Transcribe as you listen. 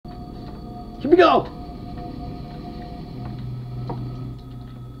Here we go!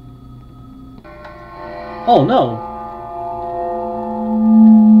 Oh no!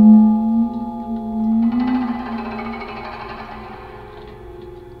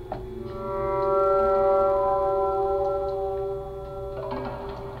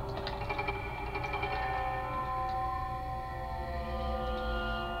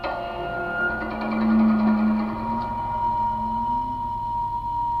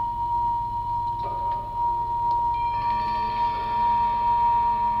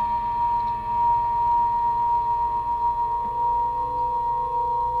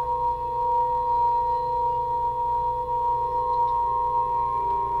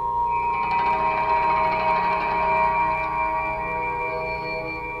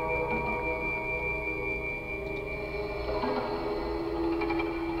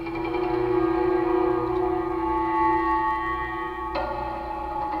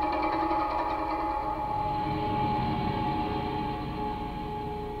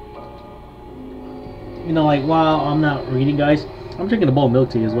 You know, like, while I'm not reading, guys, I'm drinking a bowl of milk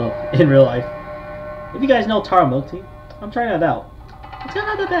tea as well, in real life. If you guys know taro milk tea, I'm trying that out. It's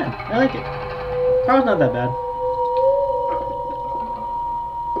not that bad. I like it. Taro's not that bad.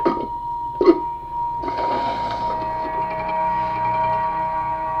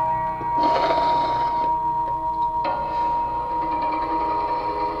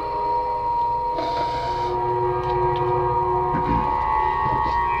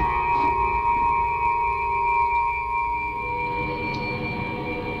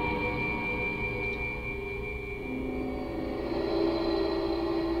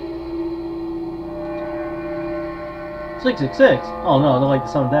 Six, 666. Oh no, I don't like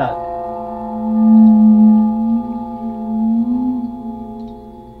the sound of that.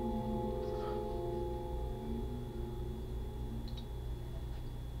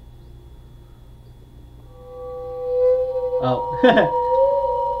 Oh.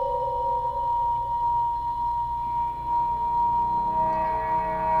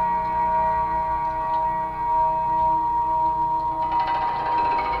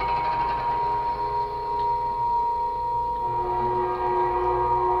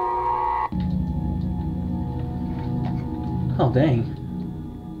 Oh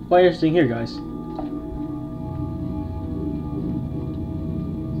dang. Quite interesting here, guys.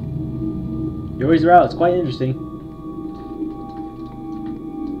 Yuri's route, it's quite interesting.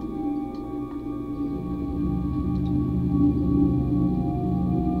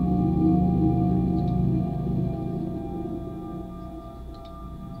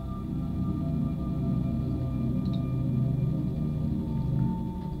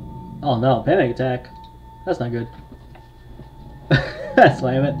 Oh no, panic attack. That's not good.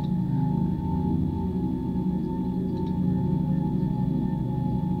 Slam it.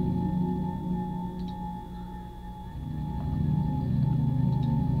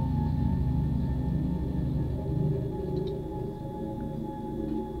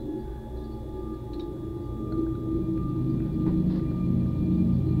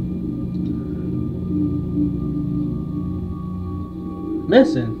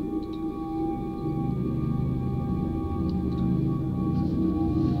 Missing.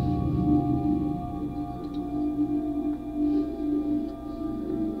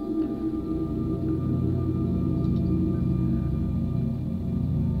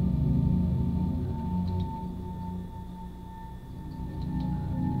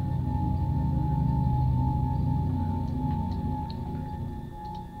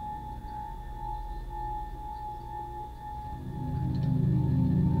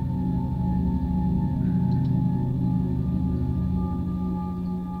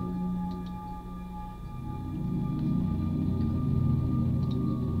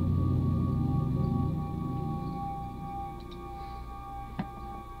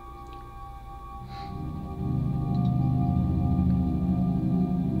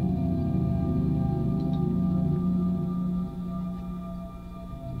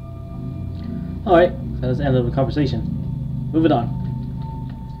 Alright, so that's the end of the conversation. Moving on.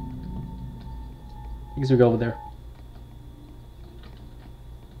 I guess we go over there.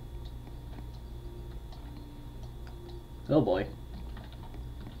 Oh boy.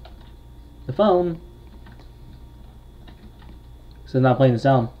 The phone. So it's not playing the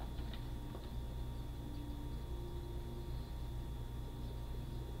sound.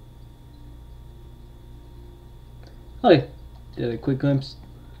 Okay. Did a quick glimpse.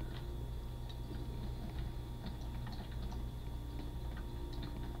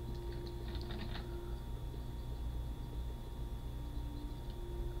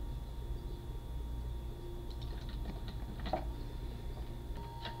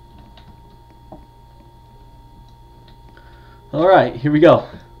 Alright, here we go.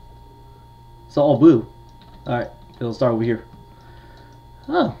 It's all blue. Alright, it'll start over here.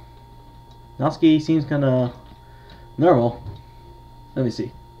 Oh. Natsuki seems kinda normal. Let me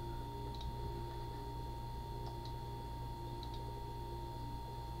see.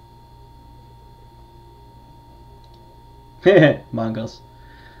 Mangas.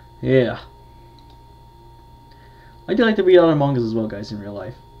 Yeah. I do like to read other mangas as well, guys, in real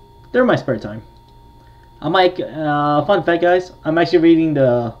life. They're my spare time. I'm like, fun fact, guys, I'm actually reading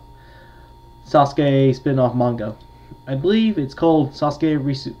the Sasuke spin-off manga. I believe it's called Sasuke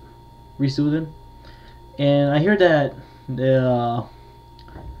Risuden. And I hear that the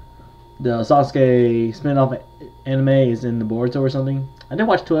Sasuke spin-off anime is in the Boruto or something. I did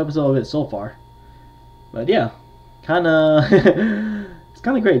watch 2 episodes of it so far. But yeah, kinda it's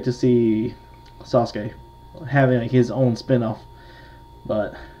kinda great to see Sasuke having like his own spin-off.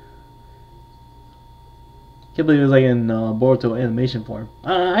 But can't believe it was like in Boruto animation form.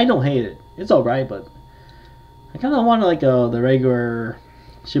 I don't hate it. It's alright, but I kind of want like the regular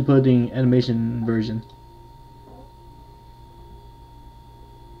Shippuden animation version.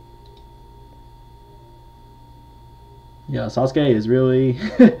 Yeah, Sasuke is really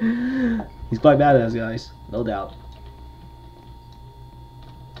he's quite badass, guys, no doubt.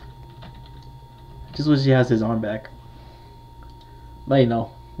 Just wish he has his arm back. But you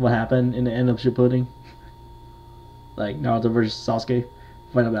know what happened in the end of Shippuden. Like Naruto versus Sasuke,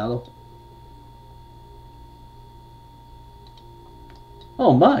 final battle.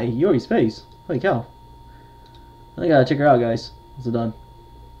 Oh my, Yuri's face. Holy cow. I gotta check her out, guys. It's done.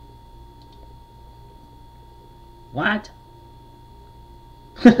 What?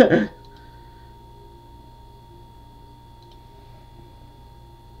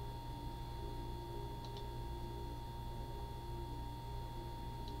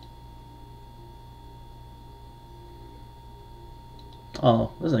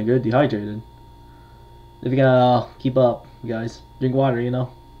 Oh, that's not good. Dehydrated. If you gotta keep up, guys, drink water, you know.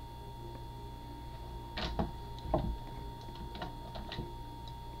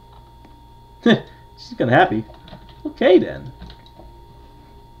 She's kinda happy. Okay then.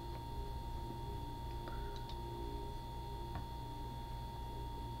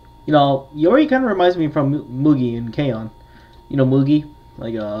 You know, Yuri kind of reminds me from Mugi and K-On! You know Mugi?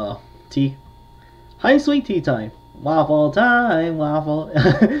 Like, tea? High sweet tea time. Waffle time, waffle.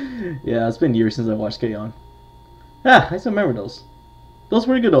 Yeah, it's been years since I watched K-On! Ah, I still remember those. Those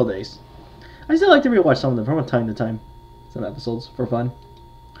were the good old days. I still like to rewatch some of them from time to time. Some episodes for fun.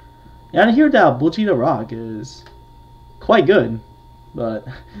 And I hear that Bullshit Rock is quite good, but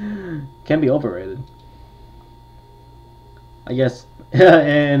can be overrated. I guess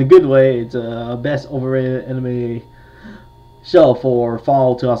in a good way, it's a best overrated anime show for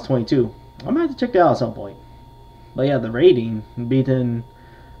fall 2022. I might have to check that out at some point. But yeah, the rating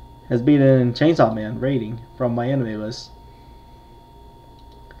has beaten Chainsaw Man rating from my anime list.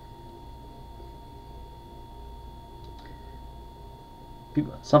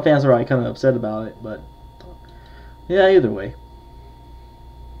 Some fans are kind of upset about it, but yeah, either way,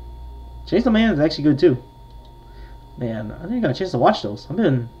 Chainsaw Man is actually good too. Man, I think I got a chance to watch those.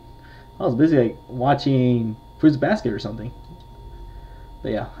 I was busy like watching Fruits Basket or something.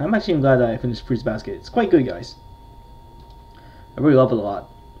 But yeah, I'm actually glad that I finished Fruits Basket. It's quite good, guys. I really love it a lot,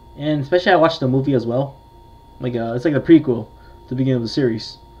 and especially I watched the movie as well. Like it's like a prequel to the beginning of the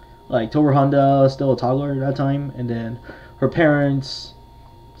series. Like Toru Honda still a toddler at that time, and then her parents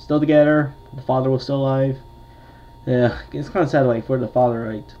still together. The father was still alive. Yeah, it's kind of sad like for the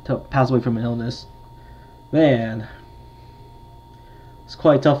father like to pass away from an illness. Man, it's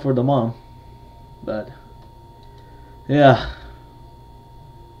quite tough for the mom, but yeah.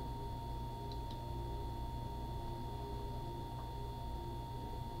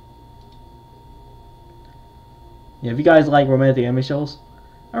 Yeah, if you guys like romantic anime shows,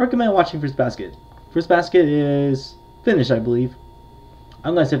 I recommend watching Fruits Basket. Fruits Basket is finished, I believe.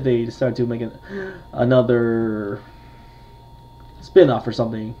 Unless if they decide to make another spin-off or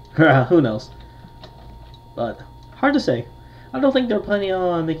something. Who knows? But hard to say. I don't think they're planning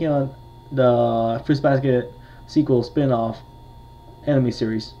on making the Fruits Basket sequel spin-off anime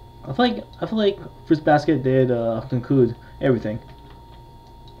series. I feel like Fruits Basket did conclude everything.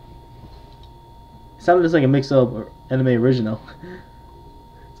 It sounded just like a mix of anime original.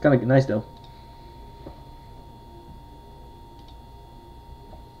 It's kind of nice though.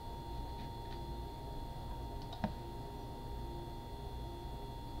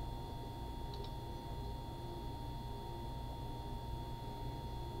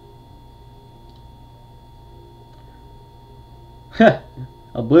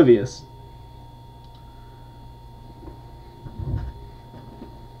 Oblivious.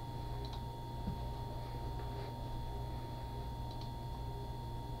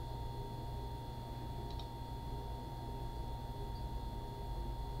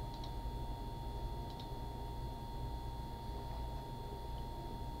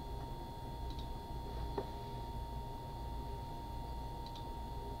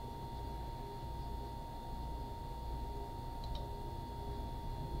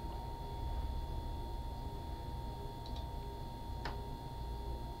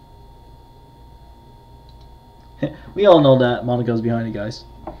 We all know that Monica's behind it, guys.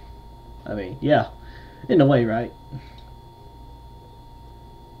 I mean, yeah, in a way, right? I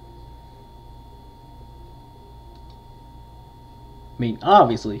mean,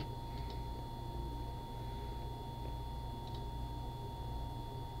 obviously.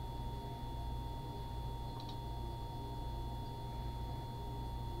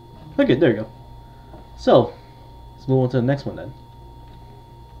 Okay, there you go. So, let's move on to the next one then.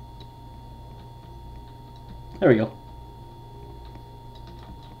 There we go.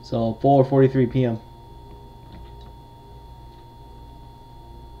 So 4:43 p.m.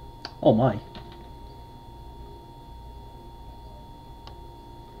 Oh my.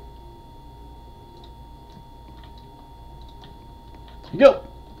 Go.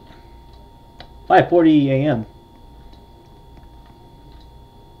 5:40 a.m.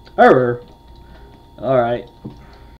 Error. All right.